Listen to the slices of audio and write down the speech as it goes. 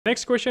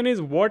Next question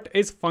is, what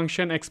is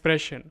function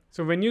expression?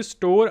 So when you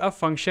store a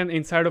function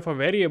inside of a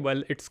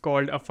variable, it's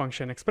called a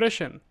function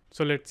expression.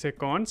 So let's say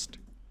const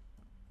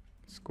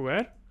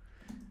square,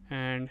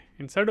 and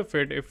inside of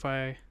it, if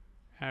I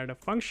add a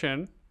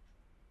function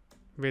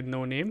with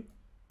no name,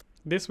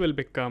 this will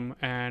become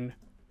an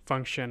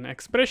function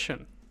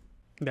expression.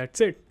 That's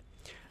it.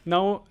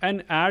 Now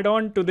an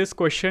add-on to this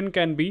question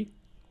can be,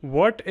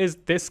 what is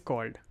this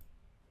called?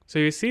 So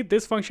you see,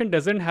 this function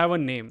doesn't have a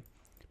name,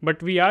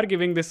 but we are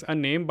giving this a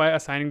name by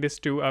assigning this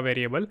to a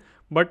variable.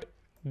 But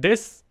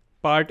this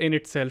part in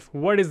itself,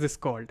 what is this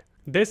called?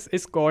 This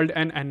is called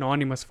an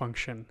anonymous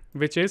function,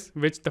 which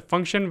the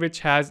function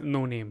which has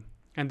no name.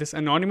 And this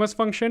anonymous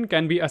function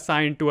can be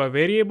assigned to a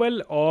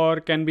variable or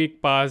can be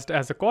passed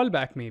as a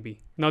callback maybe.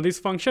 Now these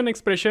function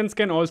expressions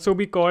can also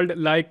be called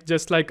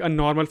just like a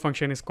normal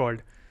function is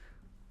called,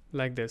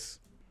 like this.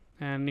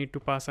 And need to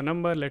pass a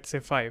number, let's say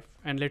 5.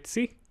 And let's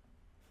see.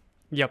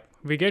 Yep,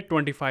 we get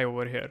 25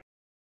 over here.